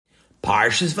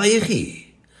Parshas Vayechi,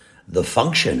 the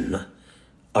function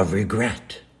of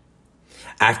regret.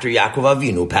 After Yaakov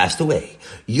Avinu passed away,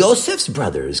 Yosef's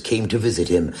brothers came to visit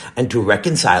him and to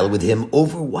reconcile with him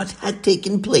over what had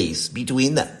taken place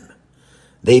between them.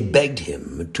 They begged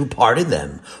him to pardon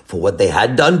them for what they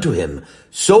had done to him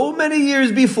so many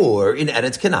years before in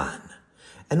Eretz Canaan.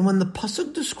 And when the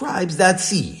pasuk describes that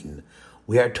scene,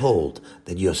 we are told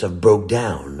that Yosef broke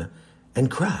down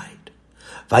and cried.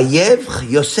 Vayevch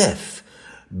Yosef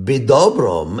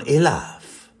bidobrom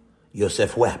elav.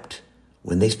 Yosef wept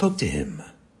when they spoke to him.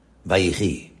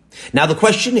 Vayechi. Now the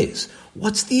question is,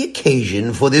 what's the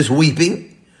occasion for this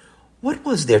weeping? What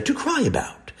was there to cry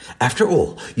about? After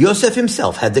all, Yosef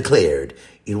himself had declared,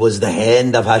 it was the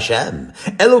hand of Hashem.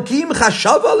 Elokim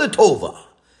chashava letova.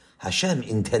 Hashem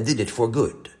intended it for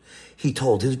good. He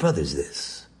told his brothers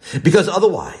this. Because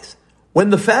otherwise, when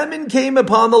the famine came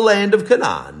upon the land of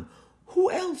Canaan, who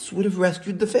else would have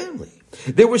rescued the family?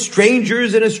 There were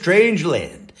strangers in a strange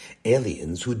land,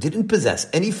 aliens who didn't possess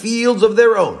any fields of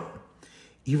their own.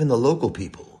 Even the local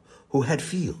people who had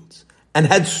fields and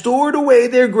had stored away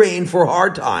their grain for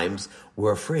hard times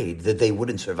were afraid that they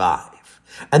wouldn't survive.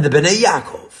 And the Bnei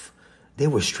Yaakov, they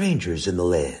were strangers in the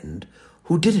land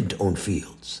who didn't own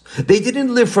fields. They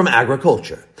didn't live from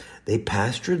agriculture. They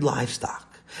pastured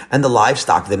livestock, and the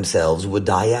livestock themselves would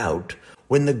die out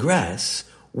when the grass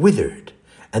withered,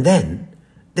 and then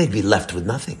they'd be left with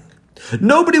nothing.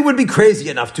 Nobody would be crazy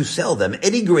enough to sell them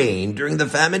any grain during the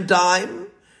famine time.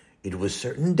 It was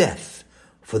certain death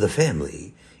for the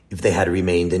family if they had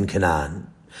remained in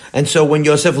Canaan. And so when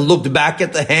Yosef looked back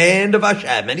at the hand of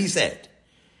Hashem and he said,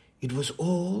 it was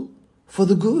all for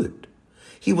the good.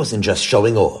 He wasn't just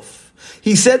showing off.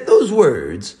 He said those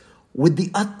words with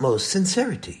the utmost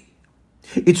sincerity.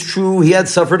 It's true he had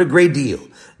suffered a great deal,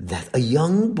 that a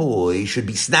young boy should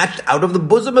be snatched out of the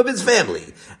bosom of his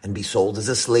family and be sold as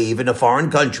a slave in a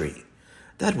foreign country.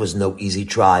 That was no easy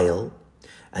trial.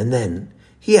 And then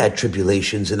he had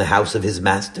tribulations in the house of his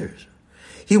masters.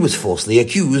 He was falsely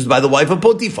accused by the wife of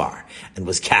Potiphar and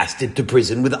was cast into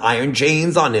prison with iron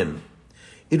chains on him.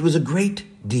 It was a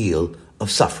great deal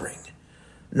of suffering,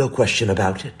 no question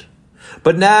about it.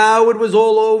 But now it was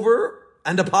all over,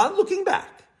 and upon looking back,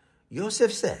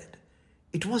 Yosef said,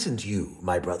 it wasn't you,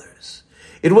 my brothers.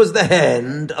 It was the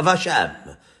hand of Hashem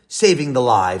saving the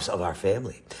lives of our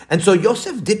family. And so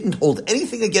Yosef didn't hold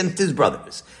anything against his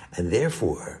brothers, and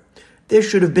therefore there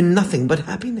should have been nothing but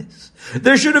happiness.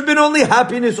 There should have been only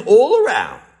happiness all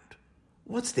around.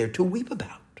 What's there to weep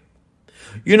about?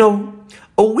 You know,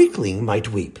 a weakling might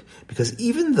weep, because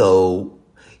even though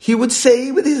he would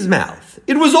say with his mouth,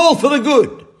 it was all for the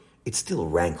good, it still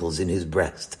rankles in his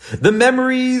breast. The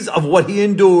memories of what he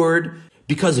endured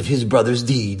because of his brother's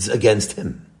deeds against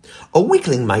him. A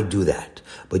weakling might do that,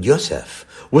 but Yosef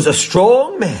was a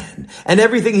strong man, and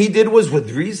everything he did was with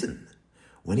reason.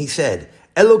 When he said,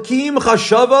 Elokim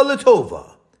chashava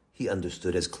letova, he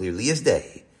understood as clearly as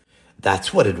day.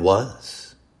 That's what it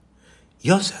was.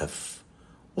 Yosef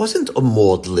wasn't a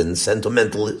maudlin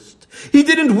sentimentalist. He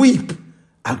didn't weep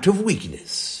out of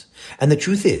weakness. And the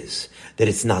truth is that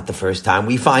it's not the first time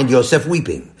we find Yosef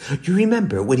weeping. You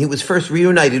remember when he was first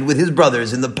reunited with his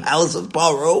brothers in the palace of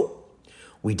Paro?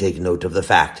 We take note of the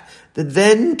fact that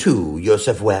then too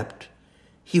Yosef wept.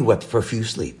 He wept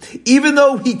profusely, even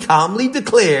though he calmly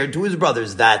declared to his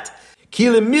brothers that Ki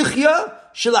lemichya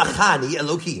shelachani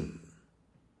Elokim.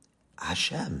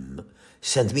 Hashem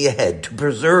sent me ahead to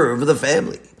preserve the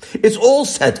family. It's all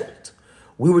settled.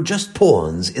 We were just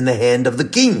pawns in the hand of the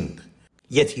king.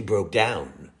 Yet he broke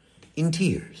down in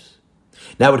tears.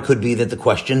 Now it could be that the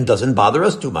question doesn't bother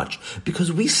us too much,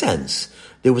 because we sense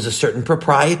there was a certain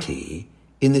propriety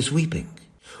in this weeping.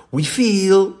 We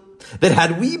feel that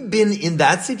had we been in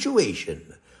that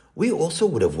situation, we also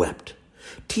would have wept.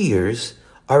 Tears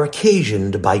are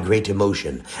occasioned by great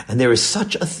emotion, and there is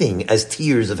such a thing as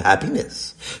tears of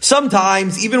happiness.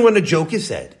 Sometimes, even when a joke is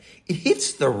said, it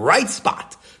hits the right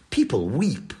spot. People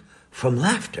weep from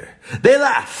laughter. They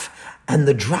laugh, and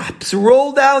the drops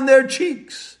roll down their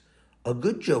cheeks. A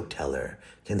good joke teller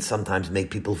can sometimes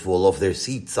make people fall off their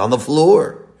seats on the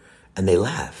floor, and they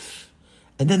laugh,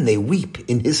 and then they weep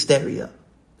in hysteria.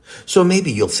 So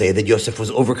maybe you'll say that Yosef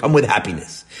was overcome with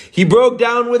happiness. He broke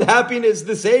down with happiness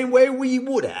the same way we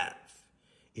would have.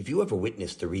 If you ever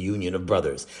witnessed a reunion of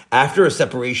brothers after a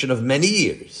separation of many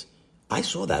years, I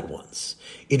saw that once.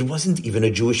 It wasn't even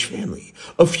a Jewish family.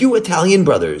 A few Italian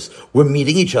brothers were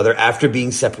meeting each other after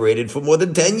being separated for more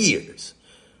than 10 years.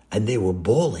 And they were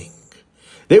bawling.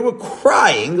 They were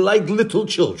crying like little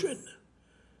children.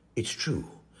 It's true.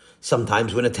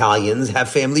 Sometimes when Italians have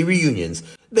family reunions,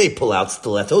 they pull out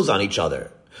stilettos on each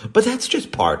other. But that's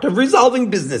just part of resolving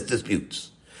business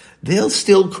disputes. They'll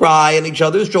still cry on each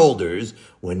other's shoulders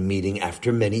when meeting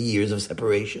after many years of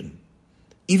separation.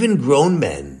 Even grown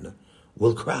men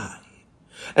will cry.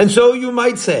 And so you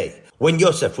might say, when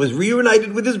Yosef was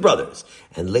reunited with his brothers,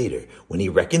 and later when he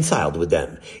reconciled with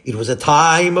them, it was a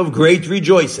time of great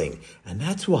rejoicing, and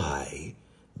that's why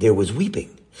there was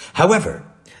weeping. However,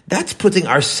 that's putting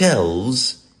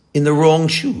ourselves in the wrong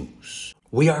shoes.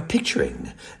 We are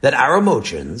picturing that our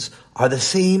emotions are the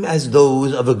same as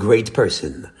those of a great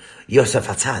person, Yosef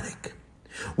HaTzadik.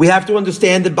 We have to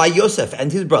understand that by Yosef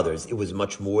and his brothers, it was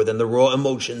much more than the raw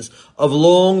emotions of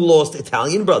long-lost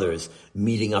Italian brothers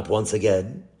meeting up once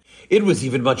again. It was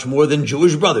even much more than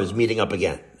Jewish brothers meeting up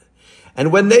again.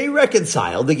 And when they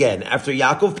reconciled again after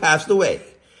Yaakov passed away,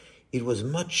 it was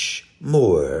much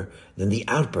more than the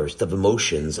outburst of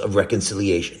emotions of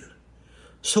reconciliation.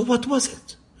 So what was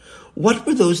it? What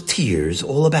were those tears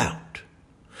all about?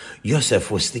 Yosef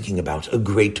was thinking about a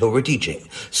great Torah teaching,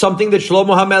 something that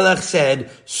Shlomo HaMelech said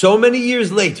so many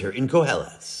years later in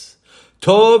Koheles.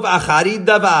 Tov achari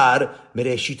davar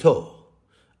mereshito.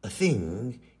 A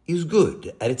thing is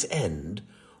good at its end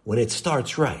when it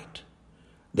starts right.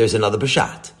 There's another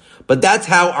Peshat, but that's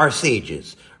how our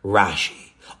sages,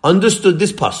 Rashi, understood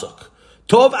this pasuk.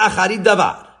 Tov achari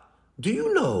davar. Do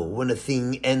you know when a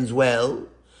thing ends well?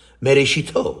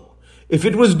 Mereshito. If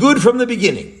it was good from the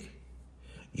beginning.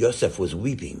 Yosef was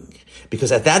weeping because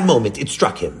at that moment it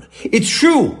struck him. It's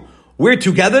true. We're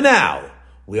together now.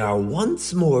 We are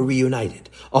once more reunited.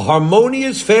 A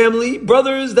harmonious family,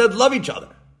 brothers that love each other.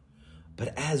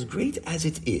 But as great as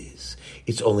it is,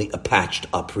 it's only a patched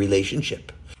up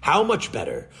relationship. How much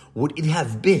better would it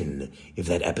have been if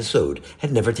that episode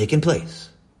had never taken place?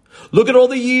 Look at all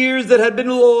the years that had been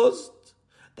lost.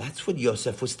 That's what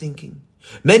Yosef was thinking.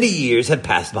 Many years had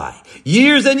passed by.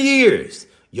 Years and years.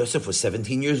 Yosef was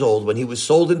 17 years old when he was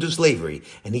sold into slavery,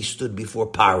 and he stood before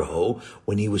Paro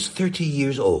when he was 30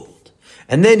 years old.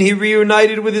 And then he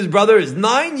reunited with his brothers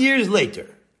 9 years later.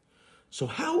 So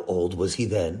how old was he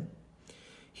then?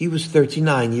 He was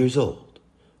 39 years old.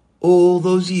 All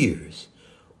those years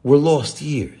were lost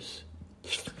years.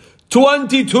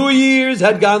 22 years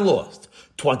had gone lost.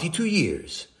 22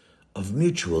 years of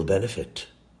mutual benefit.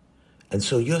 And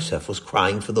so Yosef was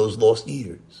crying for those lost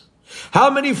years. How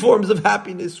many forms of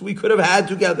happiness we could have had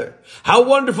together. How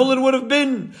wonderful it would have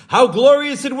been. How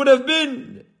glorious it would have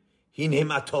been. Hine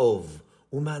matov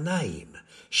umanayim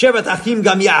shevet achim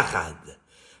gam yachad.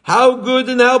 How good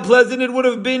and how pleasant it would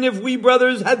have been if we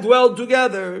brothers had dwelled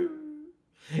together.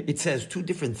 It says two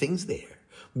different things there.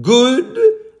 Good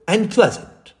and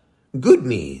pleasant. Good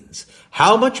means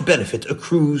how much benefit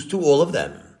accrues to all of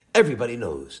them. Everybody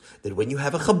knows that when you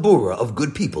have a chabura of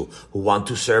good people who want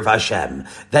to serve Hashem,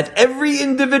 that every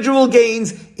individual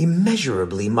gains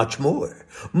immeasurably much more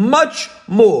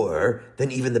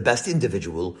than even the best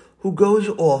individual who goes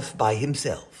off by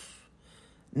himself.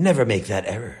 Never make that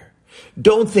error.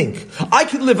 Don't think, I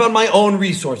can live on my own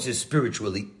resources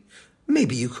spiritually.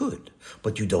 Maybe you could,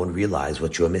 but you don't realize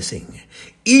what you're missing.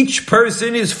 Each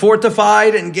person is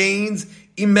fortified and gains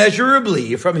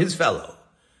immeasurably from his fellow.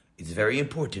 It's very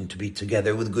important to be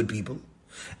together with good people.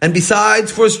 And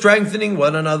besides, for strengthening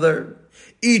one another,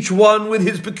 each one with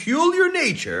his peculiar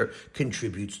nature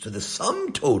contributes to the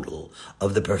sum total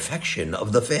of the perfection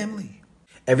of the family.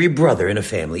 Every brother in a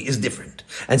family is different.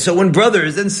 And so when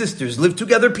brothers and sisters live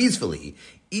together peacefully,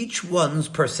 each one's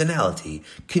personality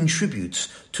contributes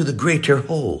to the greater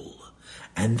whole.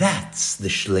 And that's the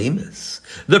shleimus,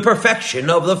 the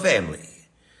perfection of the family.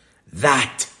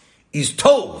 That is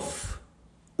tov.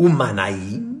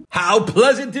 Umanayim. How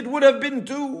pleasant it would have been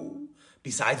too.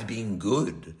 Besides being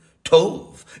good,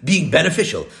 tov, being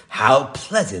beneficial, how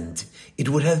pleasant it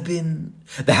would have been.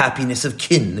 The happiness of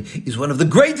kin is one of the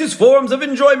greatest forms of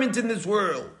enjoyment in this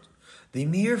world. The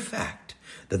mere fact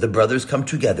that the brothers come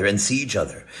together and see each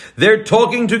other, they're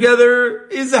talking together,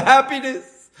 is a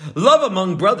happiness. Love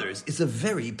among brothers is a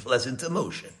very pleasant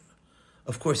emotion.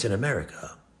 Of course, in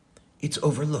America, it's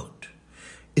overlooked.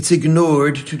 It's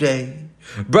ignored today.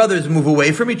 Brothers move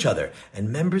away from each other, and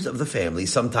members of the family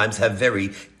sometimes have very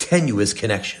tenuous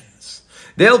connections.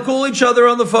 They'll call each other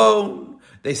on the phone.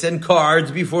 They send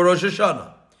cards before Rosh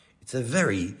Hashanah. It's a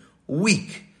very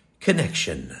weak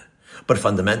connection. But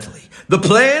fundamentally, the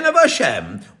plan of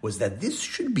Hashem was that this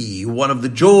should be one of the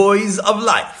joys of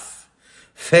life.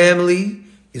 Family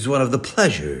is one of the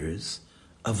pleasures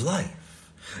of life.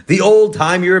 The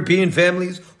old-time European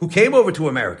families who came over to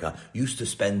America used to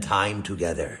spend time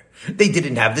together. They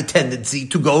didn't have the tendency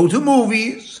to go to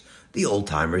movies. The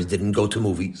old-timers didn't go to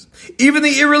movies. Even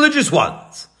the irreligious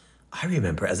ones. I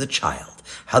remember as a child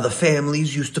how the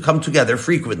families used to come together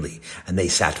frequently, and they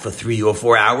sat for 3 or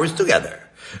 4 hours together.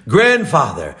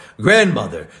 Grandfather,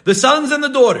 grandmother, the sons and the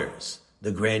daughters,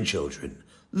 the grandchildren,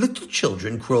 little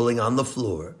children crawling on the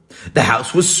floor. The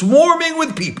house was swarming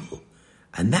with people,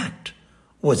 and that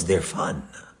was their fun.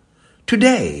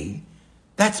 Today,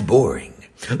 that's boring.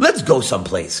 Let's go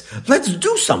someplace. Let's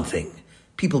do something.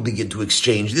 People begin to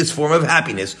exchange this form of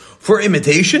happiness for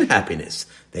imitation happiness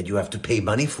that you have to pay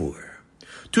money for.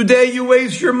 Today you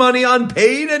waste your money on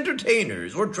paid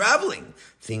entertainers or traveling,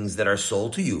 things that are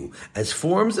sold to you as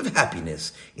forms of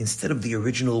happiness instead of the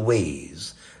original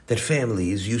ways that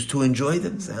families used to enjoy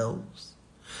themselves.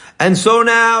 And so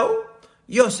now,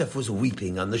 Yosef was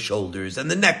weeping on the shoulders and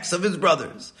the necks of his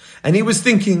brothers, and he was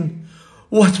thinking,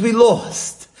 what we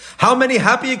lost, how many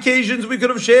happy occasions we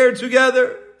could have shared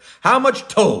together, how much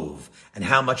tov and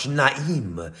how much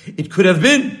na'im it could have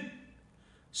been.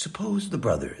 Suppose the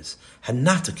brothers had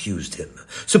not accused him.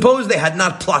 Suppose they had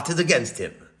not plotted against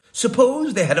him.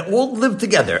 Suppose they had all lived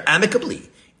together amicably,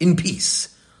 in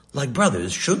peace, like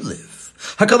brothers should live.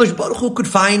 HaKadosh Baruch Hu could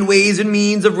find ways and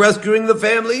means of rescuing the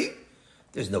family.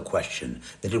 There's no question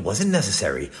that it wasn't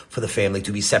necessary for the family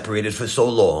to be separated for so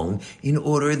long in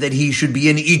order that he should be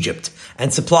in Egypt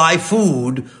and supply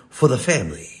food for the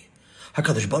family.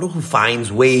 HaKadosh Baruch Hu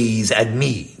finds ways and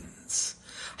means.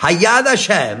 Hayad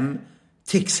Hashem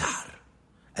tiksar.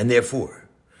 And therefore,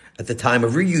 at the time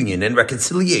of reunion and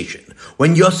reconciliation,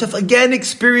 when Yosef again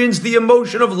experienced the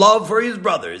emotion of love for his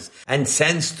brothers and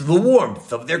sensed the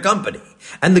warmth of their company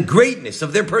and the greatness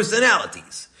of their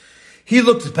personalities, he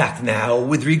looked back now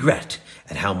with regret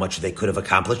at how much they could have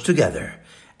accomplished together,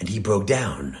 and he broke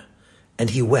down and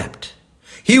he wept.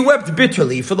 He wept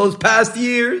bitterly for those past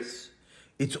years.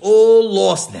 It's all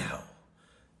lost now,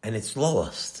 and it's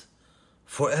lost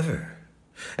forever.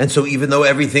 And so even though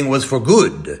everything was for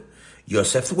good,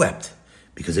 Yosef wept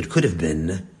because it could have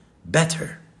been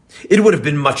better. It would have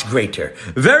been much greater,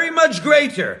 very much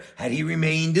greater, had he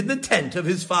remained in the tent of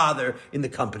his father in the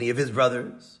company of his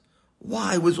brothers.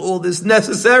 Why was all this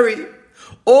necessary?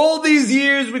 All these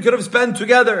years we could have spent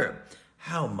together.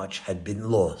 How much had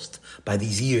been lost by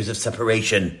these years of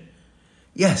separation?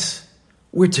 Yes,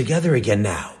 we're together again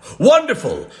now.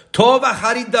 Wonderful. Tov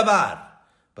acharit davar.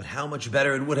 But how much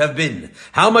better it would have been.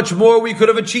 How much more we could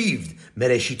have achieved.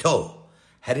 Mereshito.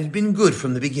 Had it been good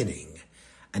from the beginning.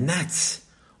 And that's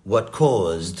what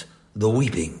caused the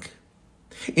weeping.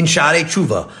 In Sha'arei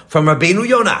Tshuva, from Rabbeinu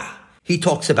Yonah, he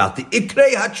talks about the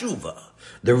Ikrei HaTshuva,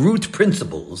 the root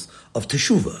principles of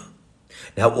Teshuvah.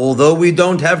 Now, although we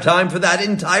don't have time for that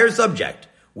entire subject,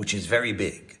 which is very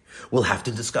big, we'll have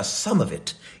to discuss some of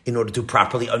it in order to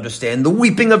properly understand the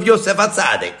weeping of Yosef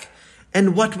HaTzadik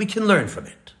and what we can learn from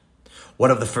it.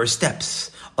 One of the first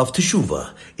steps of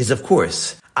Teshuvah is, of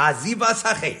course, Azivas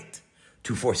HaChet,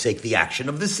 to forsake the action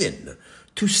of the sin,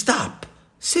 to stop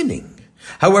sinning.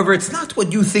 However, it's not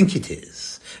what you think it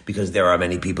is, because there are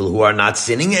many people who are not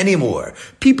sinning anymore,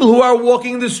 people who are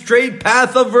walking the straight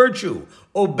path of virtue,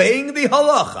 obeying the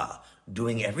halacha,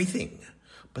 doing everything.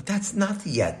 But that's not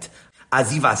yet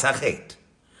Azivas HaChet.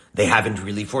 They haven't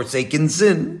really forsaken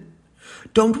sin.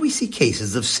 Don't we see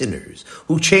cases of sinners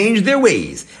who changed their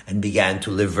ways and began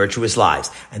to live virtuous lives,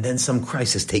 and then some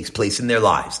crisis takes place in their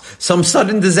lives, some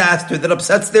sudden disaster that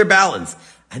upsets their balance,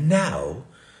 and now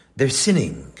they're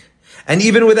sinning. And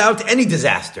even without any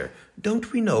disaster,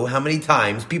 don't we know how many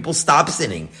times people stop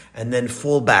sinning and then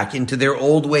fall back into their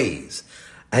old ways,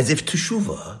 as if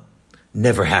teshuvah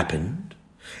never happened?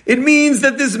 It means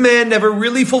that this man never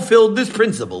really fulfilled this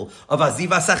principle of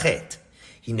Azivas HaChet.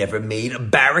 He never made a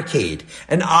barricade,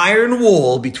 an iron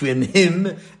wall between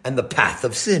him and the path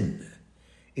of sin.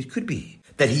 It could be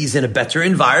that he's in a better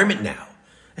environment now,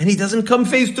 and he doesn't come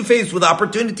face to face with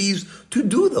opportunities to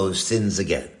do those sins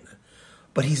again.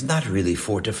 But he's not really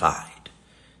fortified.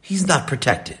 He's not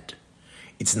protected.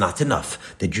 It's not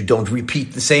enough that you don't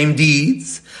repeat the same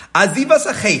deeds. Azivas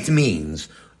HaChet means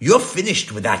you're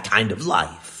finished with that kind of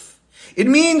life. It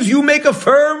means you make a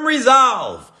firm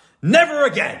resolve, never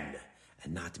again.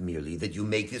 And not merely that you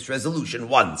make this resolution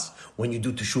once when you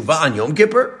do Teshuvah on Yom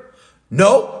Kippur.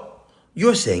 No,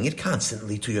 you're saying it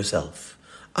constantly to yourself.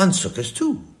 On Sukkot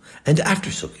too, and after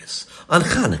Sukkot, on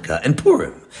Chanukah and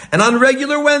Purim, and on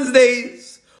regular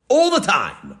Wednesdays. All the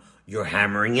time, you're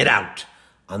hammering it out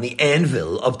on the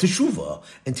anvil of Teshuvah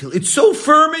until it's so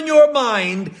firm in your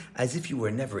mind as if you were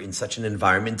never in such an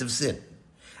environment of sin,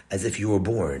 as if you were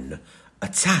born a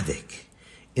tzaddik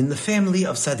in the family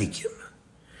of tzaddikim.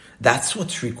 That's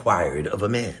what's required of a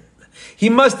man. He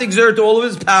must exert all of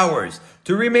his powers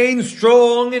to remain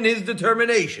strong in his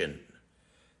determination.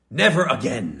 Never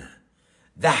again.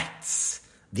 That's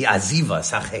the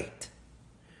Azivas HaChet.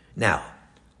 Now,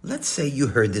 let's say you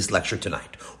heard this lecture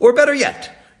tonight, or better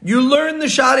yet, you learned the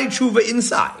Sharei Tshuva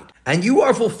inside, and you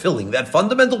are fulfilling that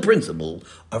fundamental principle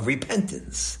of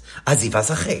repentance,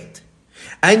 Azivas HaChet.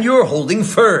 And you're holding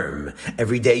firm.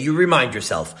 Every day you remind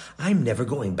yourself, I'm never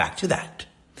going back to that.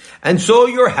 And so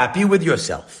you're happy with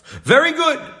yourself. Very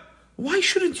good. Why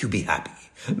shouldn't you be happy?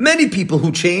 Many people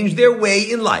who change their way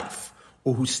in life,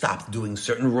 or who stopped doing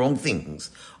certain wrong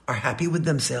things, are happy with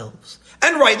themselves.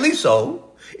 And rightly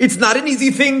so. It's not an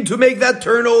easy thing to make that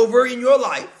turnover in your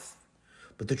life.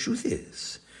 But the truth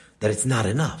is that it's not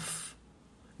enough.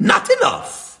 Not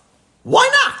enough. Why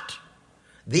not?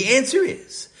 The answer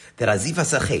is that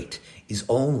Azivas HaChet is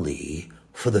only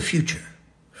for the future.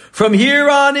 From here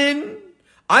on in,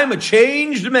 I'm a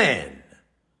changed man.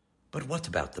 But what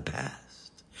about the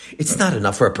past? It's not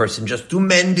enough for a person just to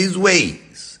mend his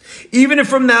ways. Even if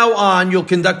from now on you'll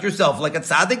conduct yourself like a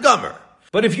tzaddik gomer.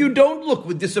 But if you don't look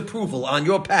with disapproval on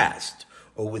your past,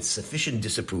 or with sufficient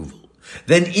disapproval,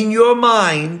 then in your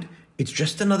mind, it's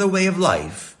just another way of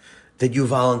life that you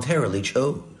voluntarily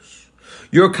chose.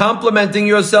 You're complimenting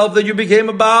yourself that you became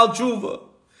a Baal Tshuva.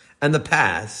 And the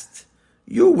past,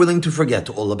 you're willing to forget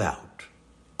all about.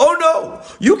 Oh no,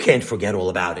 you can't forget all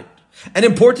about it. An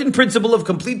important principle of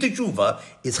complete teshuva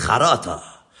is charata,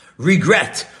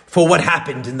 regret for what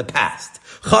happened in the past.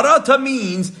 Charata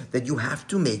means that you have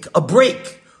to make a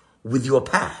break with your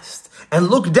past and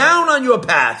look down on your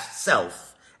past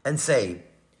self and say,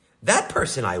 that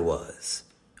person I was,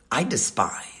 I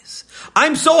despise.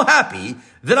 I'm so happy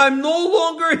that I'm no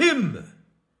longer him.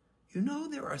 You know,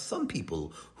 there are some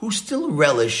people who still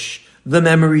relish the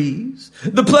memories,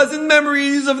 the pleasant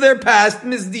memories of their past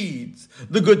misdeeds,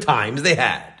 the good times they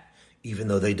had, even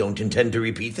though they don't intend to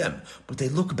repeat them. But they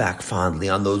look back fondly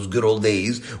on those good old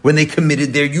days when they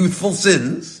committed their youthful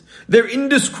sins, their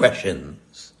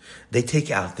indiscretions. They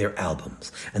take out their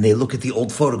albums and they look at the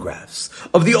old photographs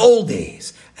of the old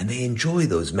days and they enjoy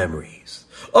those memories.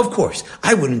 Of course,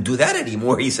 I wouldn't do that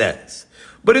anymore, he says.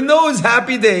 But in those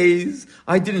happy days,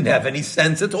 I didn't have any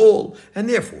sense at all, and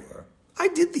therefore, I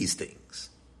did these things.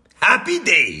 Happy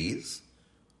days?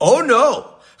 Oh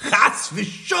no! Chas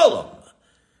v'sholom!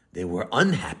 They were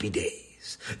unhappy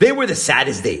days. They were the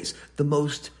saddest days, the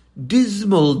most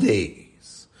dismal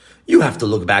days. You have to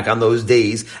look back on those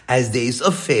days as days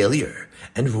of failure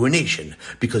and ruination,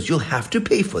 because you'll have to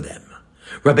pay for them.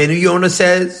 Rabbeinu Yonah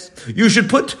says, you should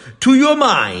put to your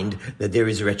mind that there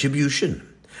is retribution,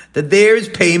 that there is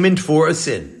payment for a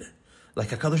sin. Like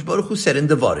HaKadosh Baruch Hu said in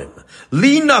Devarim,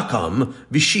 Li nakam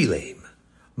v'shilem.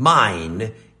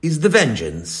 Mine is the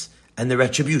vengeance and the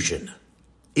retribution.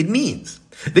 It means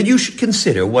that you should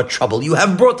consider what trouble you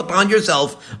have brought upon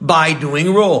yourself by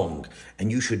doing wrong.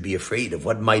 And you should be afraid of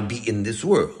what might be in this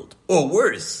world, or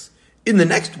worse, in the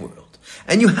next world.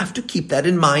 And you have to keep that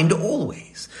in mind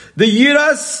always. The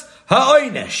yiras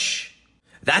ha'oinesh.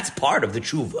 That's part of the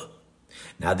tshuva.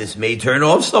 Now this may turn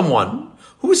off someone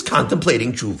who is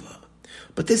contemplating tshuva.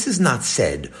 But this is not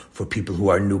said for people who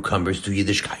are newcomers to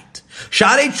Yiddishkeit.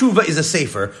 Sharei Tshuva is a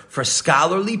sefer for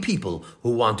scholarly people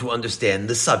who want to understand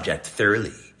the subject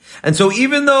thoroughly. And so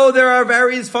even though there are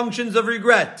various functions of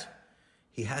regret,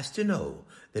 he has to know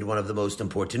that one of the most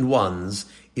important ones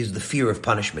is the fear of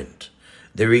punishment.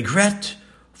 The regret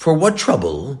for what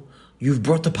trouble you've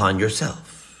brought upon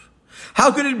yourself.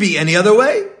 How could it be any other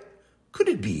way? Could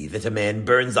it be that a man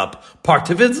burns up part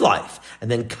of his life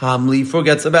and then calmly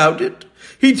forgets about it?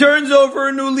 He turns over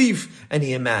a new leaf and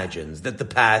he imagines that the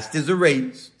past is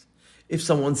erased. If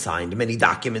someone signed many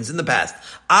documents in the past,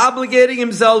 obligating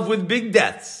himself with big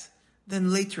debts,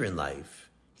 then later in life,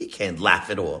 he can't laugh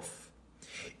it off.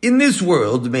 In this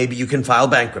world, maybe you can file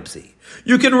bankruptcy.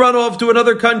 You can run off to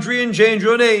another country and change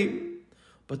your name.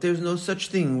 But there's no such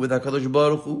thing with HaKadosh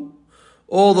Baruch Hu.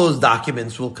 All those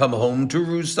documents will come home to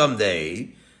roost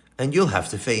someday, and you'll have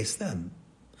to face them.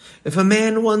 If a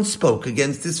man once spoke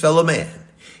against his fellow man,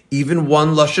 even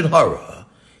one lashon hara,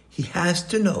 he has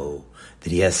to know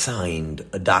that he has signed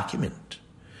a document,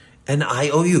 an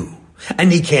IOU,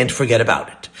 and he can't forget about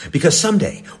it. Because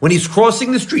someday, when he's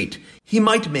crossing the street, he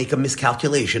might make a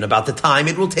miscalculation about the time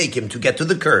it will take him to get to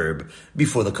the curb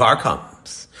before the car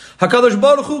comes. HaKadosh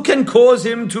Baruch Hu can cause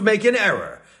him to make an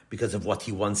error because of what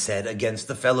he once said against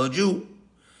a fellow Jew.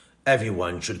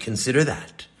 Everyone should consider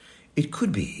that. It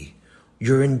could be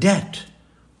you're in debt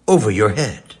over your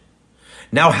head.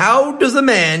 Now, how does a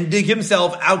man dig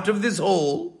himself out of this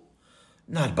hole?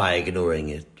 Not by ignoring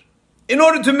it. In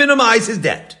order to minimize his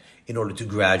debt, in order to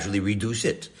gradually reduce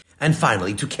it, and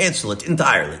finally to cancel it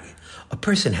entirely, a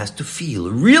person has to feel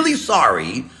really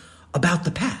sorry about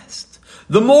the past.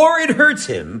 The more it hurts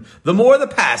him, the more the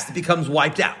past becomes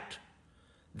wiped out.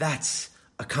 That's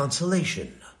a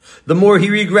consolation. The more he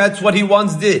regrets what he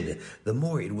once did, the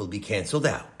more it will be canceled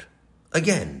out.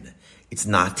 Again, it's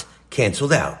not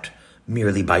canceled out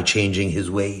merely by changing his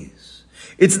ways.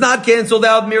 It's not canceled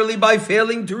out merely by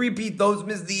failing to repeat those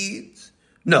misdeeds.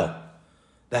 No,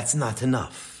 that's not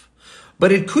enough.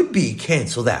 But it could be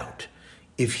canceled out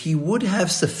if he would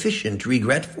have sufficient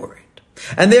regret for it.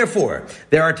 And therefore,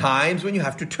 there are times when you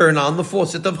have to turn on the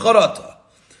faucet of charata,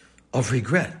 of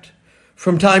regret.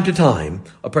 From time to time,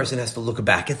 a person has to look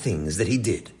back at things that he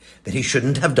did, that he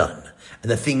shouldn't have done,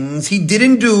 and the things he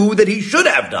didn't do that he should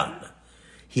have done.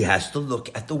 He has to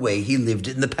look at the way he lived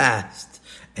in the past,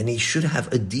 and he should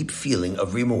have a deep feeling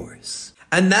of remorse.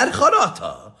 And that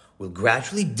charata will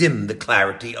gradually dim the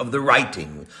clarity of the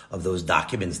writing of those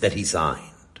documents that he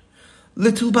signed.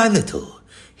 Little by little,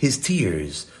 his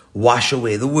tears wash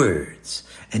away the words,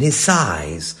 and his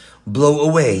sighs blow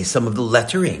away some of the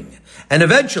lettering, and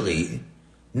eventually,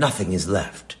 nothing is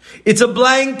left. It's a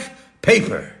blank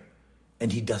paper,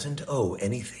 and he doesn't owe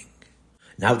anything.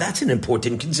 Now that's an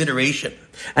important consideration,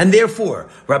 and therefore,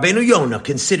 Rabbeinu Yonah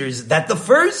considers that the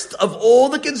first of all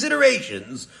the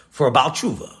considerations for a Baal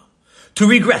Tshuva, to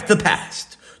regret the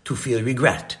past, to feel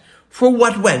regret for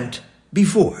what went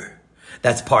before.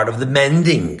 That's part of the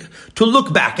mending, to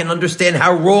look back and understand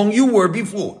how wrong you were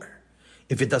before.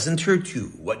 If it doesn't hurt you,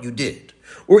 what you did,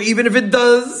 or even if it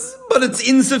does, but it's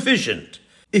insufficient.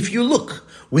 If you look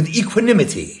with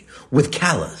equanimity, with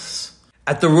callous,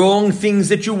 at the wrong things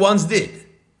that you once did,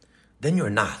 then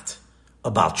you're not a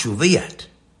Baal Tshuva yet.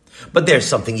 But there's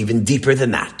something even deeper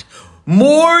than that.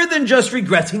 More than just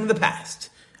regretting the past.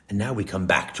 And now we come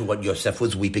back to what Yosef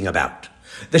was weeping about.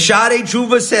 The Sha'arei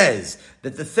Tshuva says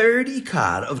that the third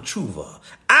ikar of Tshuva,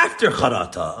 after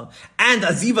Charata and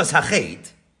Azivas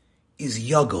HaChet, is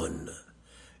Yagun.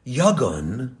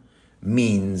 Yagun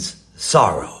means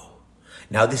sorrow.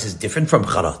 Now this is different from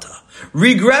Charata.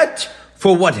 Regret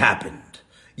for what happened.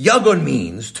 Yagun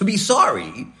means to be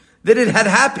sorry that it had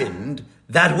happened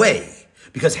that way.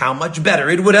 Because how much better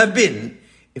it would have been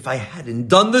if I hadn't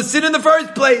done the sin in the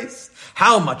first place.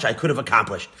 How much I could have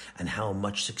accomplished and how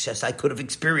much success I could have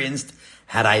experienced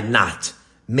had I not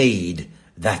made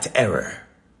that error.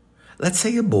 Let's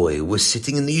say a boy was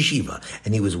sitting in the yeshiva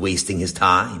and he was wasting his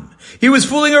time. He was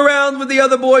fooling around with the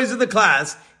other boys in the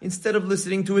class instead of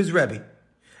listening to his Rebbe.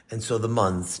 And so the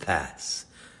months pass.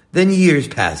 Then years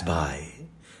pass by.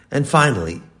 And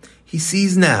finally, he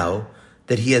sees now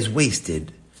that he has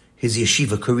wasted his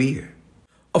yeshiva career.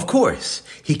 Of course,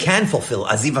 he can fulfill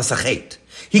Azivas HaChet.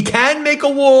 He can make a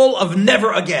wall of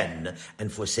never again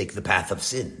and forsake the path of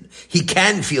sin. He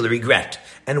can feel regret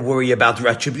and worry about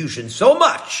retribution so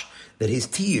much that his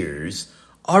tears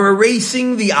are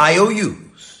erasing the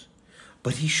IOUs.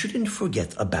 But he shouldn't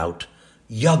forget about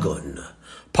Yagun.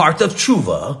 Part of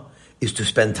Tshuva is to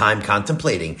spend time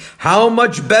contemplating how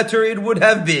much better it would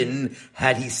have been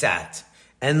had he sat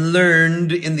and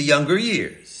learned in the younger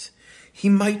years. He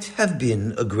might have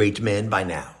been a great man by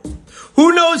now.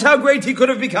 Who knows how great he could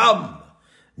have become?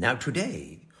 Now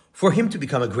today, for him to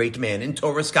become a great man in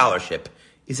Torah scholarship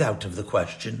is out of the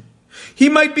question. He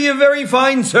might be a very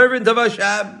fine servant of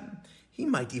Hashem. He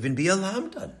might even be a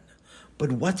lamdan.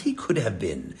 But what he could have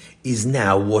been is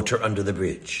now water under the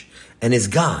bridge and is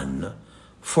gone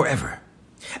forever.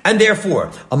 And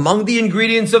therefore, among the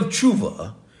ingredients of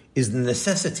tshuva is the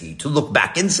necessity to look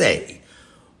back and say,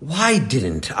 why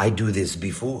didn't I do this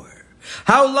before?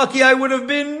 How lucky I would have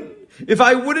been if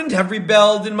I wouldn't have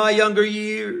rebelled in my younger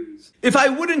years, if I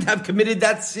wouldn't have committed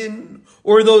that sin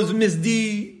or those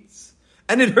misdeeds.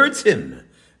 And it hurts him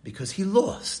because he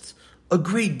lost a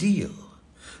great deal.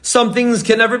 Some things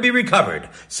can never be recovered.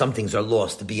 Some things are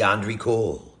lost beyond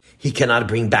recall. He cannot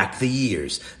bring back the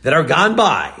years that are gone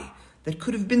by that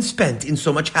could have been spent in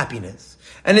so much happiness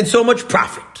and in so much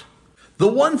profit. The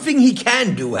one thing he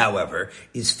can do, however,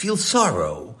 is feel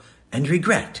sorrow and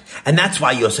regret. And that's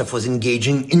why Yosef was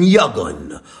engaging in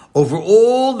Yagun over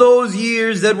all those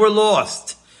years that were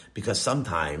lost. Because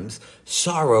sometimes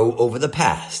sorrow over the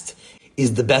past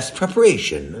is the best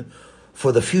preparation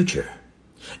for the future.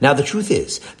 Now the truth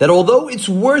is that although it's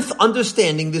worth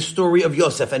understanding this story of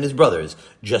Yosef and his brothers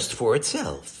just for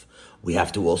itself, we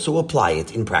have to also apply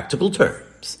it in practical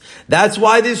terms. That's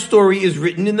why this story is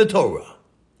written in the Torah.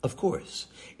 Of course,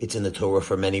 it's in the Torah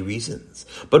for many reasons.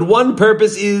 But one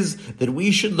purpose is that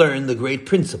we should learn the great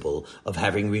principle of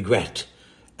having regret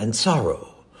and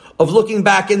sorrow, of looking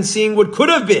back and seeing what could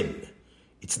have been.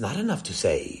 It's not enough to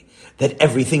say that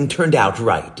everything turned out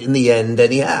right in the end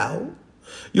anyhow.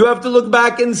 You have to look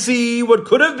back and see what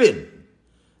could have been,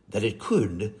 that it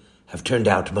could have turned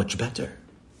out much better.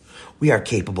 We are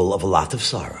capable of a lot of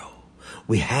sorrow.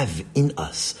 We have in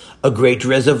us a great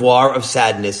reservoir of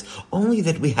sadness, only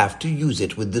that we have to use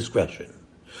it with discretion.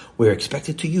 We're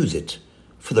expected to use it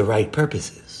for the right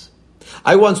purposes.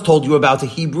 I once told you about a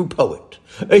Hebrew poet.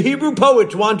 A Hebrew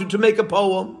poet wanted to make a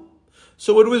poem.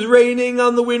 So it was raining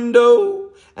on the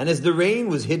window, and as the rain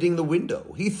was hitting the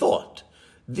window, he thought,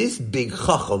 this big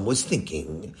chacham was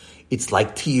thinking, it's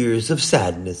like tears of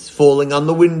sadness falling on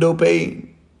the window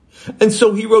pane. And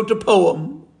so he wrote a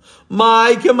poem,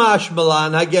 My Kamash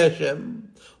Malan Hageshem.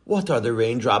 What are the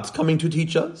raindrops coming to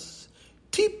teach us?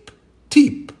 Tip,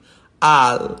 tip,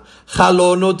 al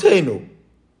chalonotenu.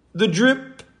 The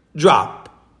drip, drop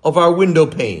of our window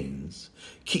panes.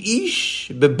 Ki'ish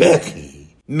bebechi.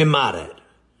 Mimared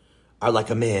are like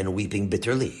a man weeping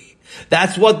bitterly.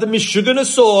 That's what the Mishugana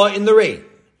saw in the rain.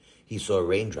 He saw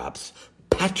raindrops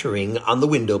pattering on the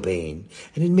window pane,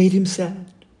 and it made him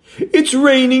sad. It's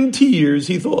raining tears,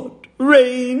 he thought.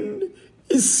 Rain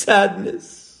is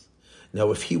sadness.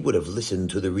 Now, if he would have listened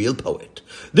to the real poet,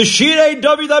 the Shirei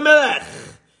David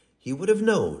HaMelech, he would have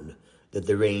known that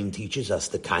the rain teaches us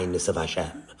the kindness of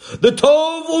Hashem. The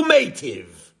Tov U'Meitiv,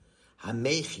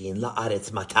 Hamechin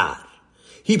La'aretz Matar.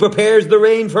 He prepares the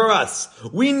rain for us.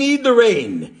 We need the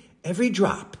rain. Every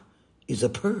drop is a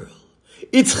pearl.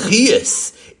 It's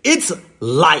chiyus. It's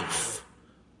life.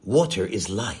 Water is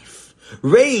life.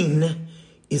 Rain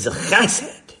is a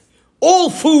chesed.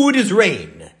 All food is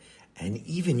rain. And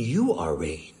even you are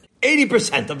rain.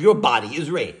 80% of your body is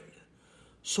rain.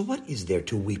 So what is there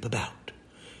to weep about?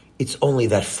 It's only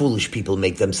that foolish people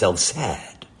make themselves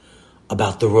sad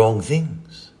about the wrong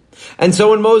things. And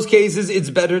so in most cases,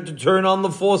 it's better to turn on the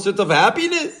faucet of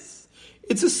happiness.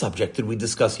 It's a subject that we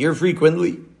discuss here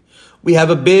frequently. We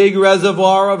have a big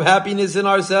reservoir of happiness in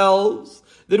ourselves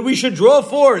that we should draw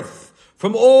forth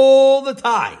from all the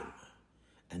time.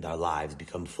 And our lives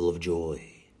become full of joy.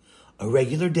 A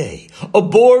regular day, a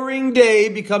boring day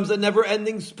becomes a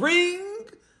never-ending spring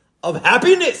of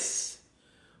happiness.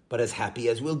 But as happy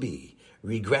as we'll be,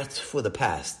 regrets for the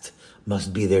past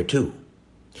must be there too.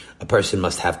 A person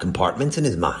must have compartments in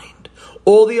his mind.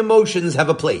 All the emotions have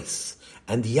a place.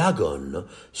 And yagon,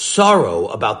 sorrow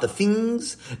about the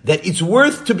things that it's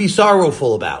worth to be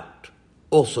sorrowful about,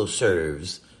 also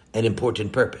serves an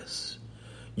important purpose.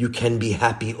 You can be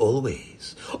happy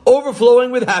always,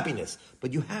 overflowing with happiness,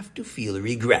 but you have to feel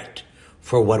regret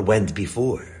for what went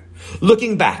before.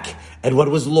 Looking back at what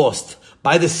was lost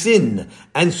by the sin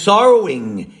and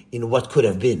sorrowing in what could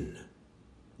have been.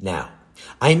 Now,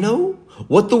 I know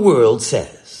what the world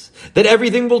says, that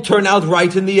everything will turn out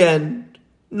right in the end.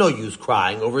 No use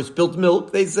crying over spilt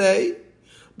milk, they say.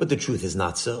 But the truth is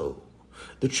not so.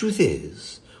 The truth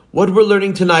is, what we're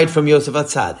learning tonight from Yosef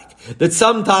HaTzadik, that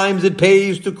sometimes it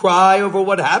pays to cry over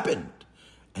what happened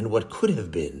and what could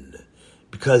have been,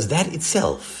 because that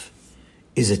itself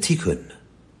is a tikkun.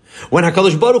 When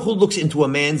HaKadosh Baruch Hu looks into a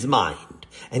man's mind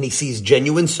and he sees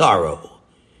genuine sorrow,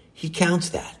 he counts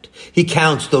that. He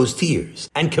counts those tears.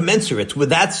 And commensurate with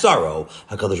that sorrow,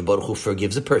 HaKadosh Baruch Hu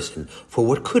forgives a person for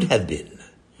what could have been.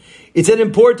 It's an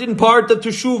important part of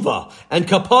teshuvah and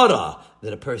kapara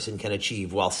that a person can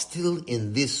achieve while still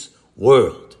in this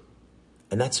world.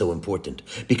 And that's so important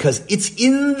because it's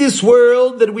in this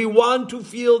world that we want to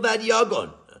feel that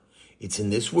yagon. It's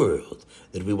in this world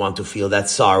that we want to feel that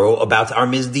sorrow about our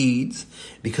misdeeds,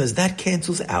 because that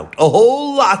cancels out a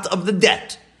whole lot of the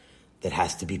debt that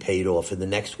has to be paid off in the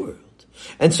next world.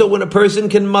 And so when a person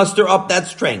can muster up that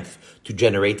strength to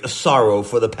generate a sorrow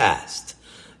for the past,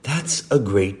 that's a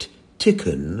great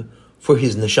tikkun for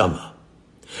his neshama.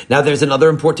 Now there's another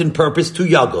important purpose to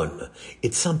yagon.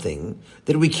 It's something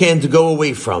that we can't go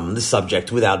away from the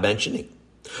subject without mentioning.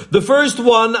 The first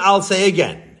one I'll say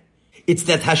again. It's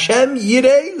that Hashem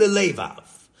yirei lelevav.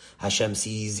 Hashem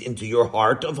sees into your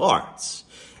heart of hearts.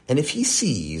 And if he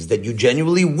sees that you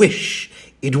genuinely wish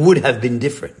it would have been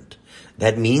different,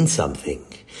 that means something.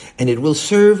 And it will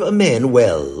serve a man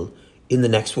well in the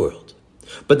next world.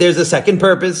 But there's a second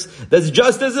purpose that's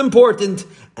just as important,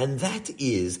 and that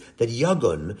is that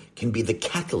yagon can be the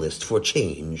catalyst for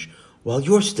change while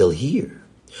you're still here.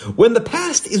 When the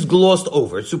past is glossed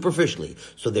over superficially,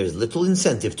 so there's little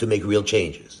incentive to make real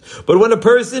changes. But when a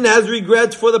person has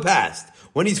regrets for the past,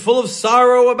 when he's full of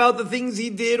sorrow about the things he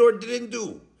did or didn't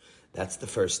do, that's the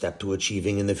first step to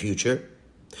achieving in the future.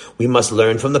 We must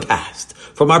learn from the past,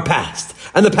 from our past,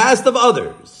 and the past of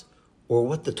others, or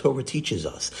what the Torah teaches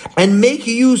us, and make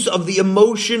use of the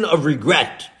emotion of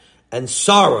regret and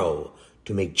sorrow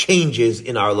to make changes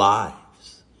in our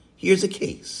lives. Here's a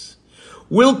case.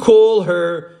 We'll call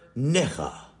her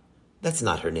Necha. That's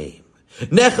not her name.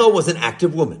 Necha was an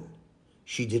active woman.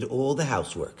 She did all the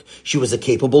housework. She was a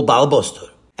capable balboster,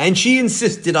 and she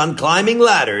insisted on climbing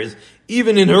ladders,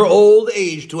 even in her old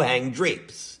age, to hang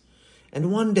drapes. And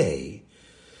one day,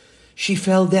 she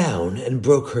fell down and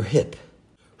broke her hip.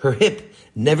 Her hip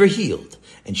never healed,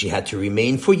 and she had to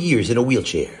remain for years in a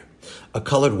wheelchair. A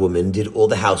colored woman did all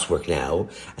the housework now,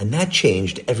 and that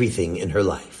changed everything in her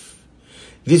life.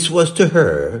 This was to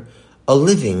her a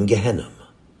living Gehenna.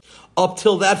 Up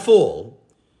till that fall,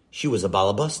 she was a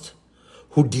balabust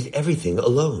who did everything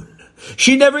alone.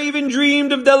 She never even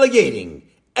dreamed of delegating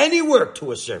any work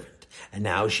to a servant. And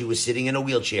now she was sitting in a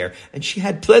wheelchair, and she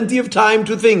had plenty of time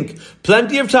to think,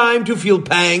 plenty of time to feel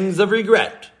pangs of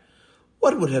regret.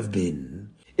 What would have been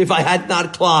if I had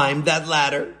not climbed that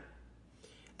ladder?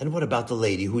 And what about the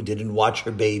lady who didn't watch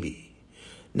her baby?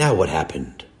 Now what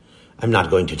happened? I'm not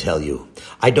going to tell you.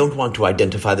 I don't want to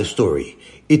identify the story.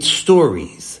 It's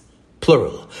stories,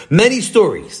 plural. Many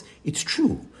stories. It's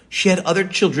true. She had other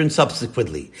children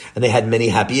subsequently, and they had many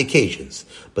happy occasions.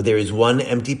 But there is one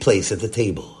empty place at the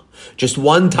table. Just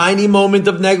one tiny moment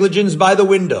of negligence by the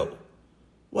window.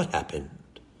 What happened?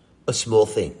 A small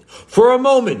thing. For a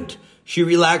moment, she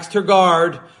relaxed her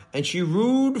guard, and she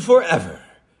rued forever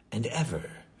and ever.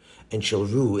 And she'll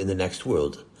rue in the next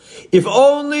world. If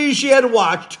only she had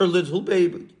watched her little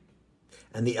baby.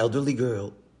 And the elderly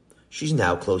girl, she's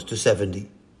now close to 70.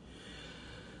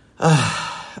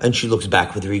 And she looks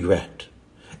back with regret.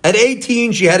 At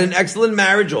 18, she had an excellent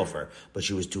marriage offer, but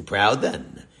she was too proud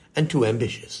then and too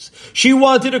ambitious. She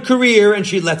wanted a career and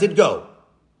she let it go.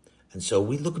 And so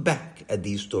we look back at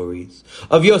these stories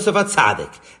of Yosef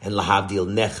HaTzadik and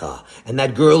Lahavdil Necha and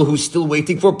that girl who's still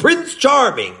waiting for Prince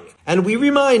Charming. And we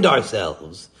remind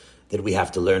ourselves that we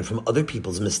have to learn from other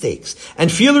people's mistakes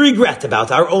and feel regret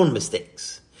about our own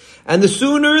mistakes. And the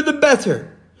sooner the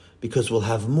better, because we'll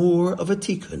have more of a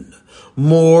tikkun,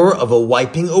 more of a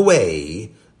wiping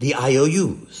away the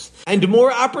IOUs, and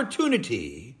more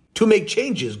opportunity to make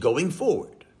changes going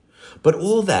forward. But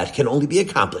all that can only be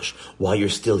accomplished while you're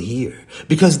still here.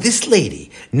 Because this lady,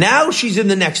 now she's in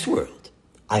the next world.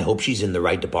 I hope she's in the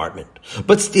right department.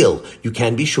 But still, you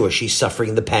can be sure she's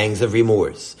suffering the pangs of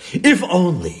remorse. If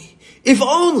only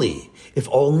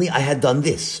I had done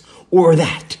this or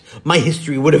that, my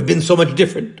history would have been so much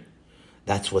different.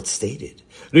 That's what's stated.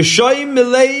 Rishoyim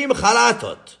mileim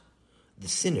charatot. The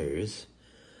sinners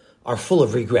are full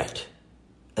of regret.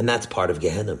 And that's part of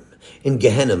Gehenna. In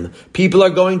Gehenna, people are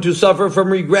going to suffer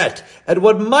from regret at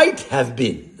what might have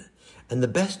been. And the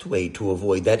best way to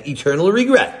avoid that eternal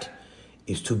regret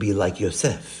is to be like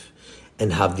Yosef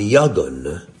and have the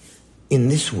yagun in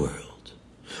this world.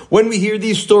 When we hear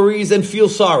these stories and feel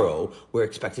sorrow, we're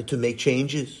expected to make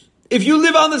changes. If you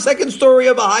live on the second story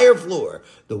of a higher floor,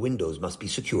 the windows must be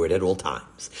secured at all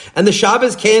times. And the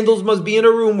Shabbos candles must be in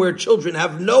a room where children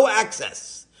have no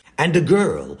access. And a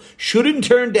girl shouldn't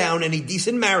turn down any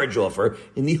decent marriage offer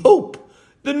in the hope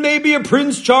that maybe a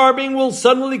Prince Charming will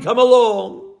suddenly come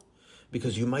along.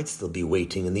 Because you might still be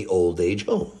waiting in the old age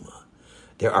home.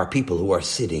 There are people who are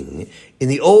sitting in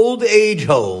the old age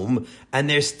home and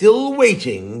they're still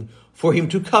waiting for him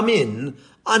to come in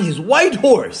on his white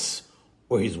horse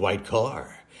or his white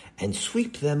car, and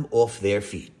sweep them off their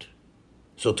feet.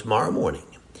 So tomorrow morning,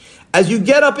 as you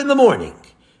get up in the morning,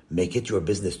 make it your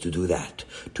business to do that,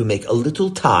 to make a little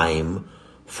time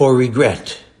for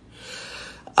regret.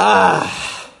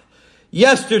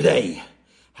 Yesterday,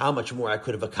 how much more I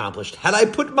could have accomplished had I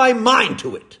put my mind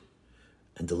to it.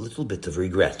 And a little bit of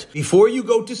regret before you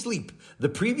go to sleep the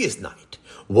previous night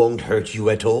won't hurt you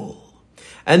at all.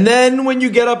 And then when you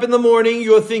get up in the morning,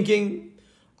 you're thinking,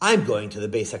 I'm going to the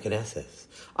Beis HaKnesses.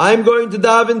 I'm going to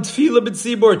daven Tefillah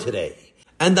B'tzibor today.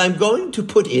 And I'm going to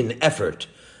put in effort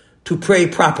to pray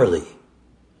properly.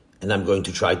 And I'm going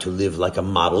to try to live like a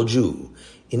model Jew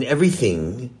in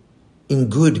everything, in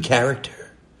good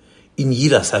character, in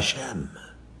Yiras Hashem.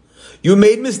 You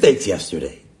made mistakes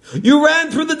yesterday. You ran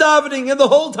through the davening and the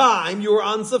whole time you were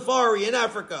on safari in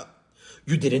Africa.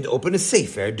 You didn't open a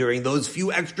sefer during those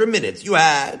few extra minutes you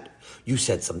had. You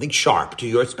said something sharp to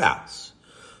your spouse.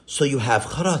 So you have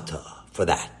charata for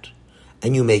that.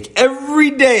 And you make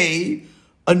every day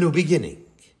a new beginning.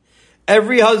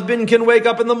 Every husband can wake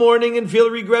up in the morning and feel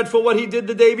regret for what he did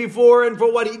the day before and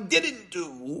for what he didn't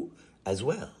do as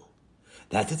well.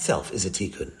 That itself is a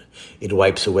tikkun. It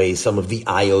wipes away some of the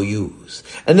IOUs.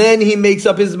 And then he makes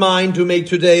up his mind to make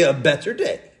today a better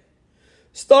day.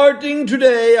 Starting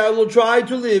today, I will try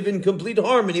to live in complete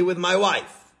harmony with my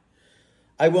wife.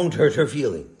 I won't hurt her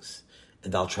feelings.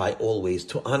 And I'll try always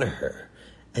to honor her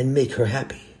and make her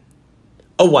happy.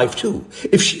 A wife, too,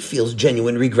 if she feels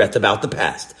genuine regret about the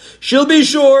past, she'll be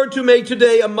sure to make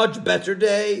today a much better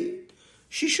day.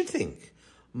 she should think,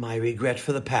 my regret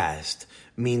for the past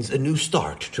means a new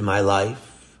start to my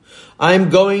life. I'm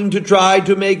going to try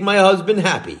to make my husband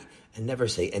happy and never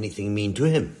say anything mean to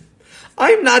him.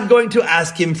 I'm not going to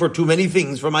ask him for too many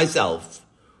things for myself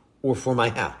or for my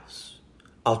house.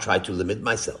 I'll try to limit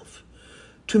myself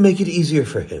to make it easier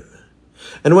for him.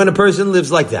 And when a person lives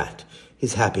like that,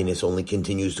 his happiness only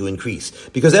continues to increase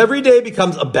because every day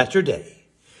becomes a better day.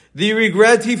 The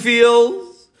regret he feels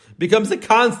becomes a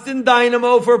constant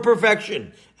dynamo for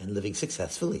perfection and living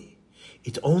successfully.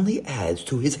 It only adds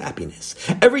to his happiness.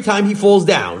 Every time he falls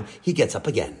down, he gets up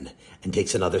again and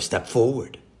takes another step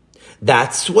forward.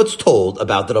 That's what's told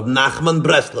about the Rav Nachman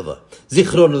Breslover,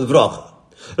 Zichron Livrocha.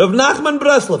 Rav Nachman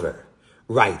Breslover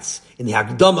writes in the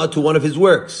Hakdama to one of his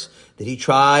works that he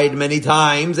tried many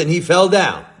times and he fell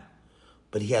down.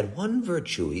 But he had one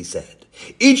virtue, he said.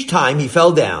 Each time he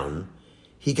fell down,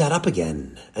 he got up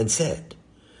again and said,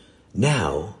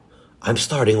 now I'm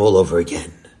starting all over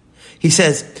again. He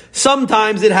says,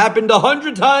 sometimes it happened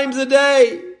 100 times a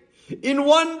day. In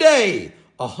one day,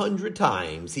 100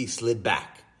 times he slid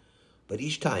back. But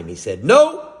each time he said,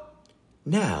 no,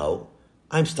 now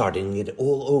I'm starting it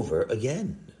all over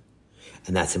again.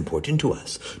 And that's important to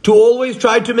us, to always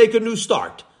try to make a new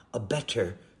start, a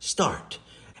better start.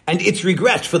 And it's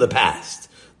regret for the past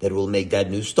that will make that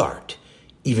new start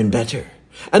even better.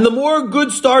 And the more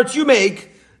good starts you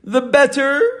make, the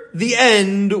better the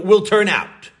end will turn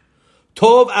out.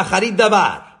 Tov acharit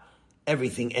davar.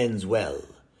 Everything ends well.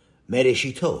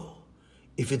 Mereshito.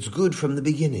 If it's good from the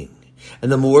beginning.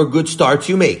 And the more good starts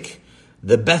you make,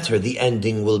 the better the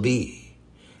ending will be.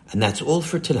 And that's all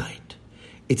for tonight.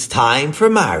 It's time for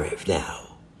Mariv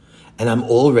now. And I'm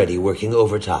already working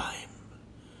overtime.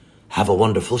 Have a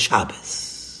wonderful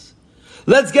Shabbos.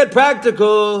 Let's get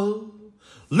practical.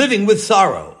 Living with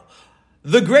sorrow.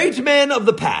 The great men of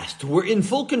the past were in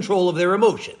full control of their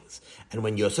emotions. And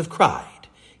when Yosef cried,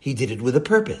 he did it with a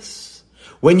purpose.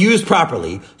 When used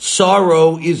properly,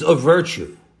 sorrow is a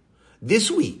virtue.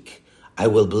 This week, I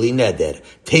will bli neder.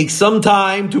 Take some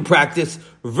time to practice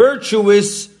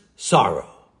virtuous sorrow.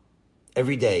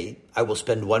 Every day, I will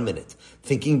spend 1 minute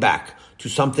thinking back to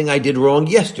something I did wrong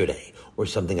yesterday or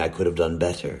something I could have done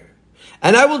better.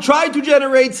 And I will try to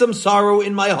generate some sorrow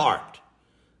in my heart.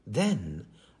 Then,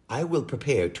 I will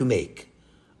prepare to make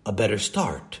a better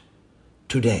start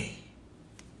today.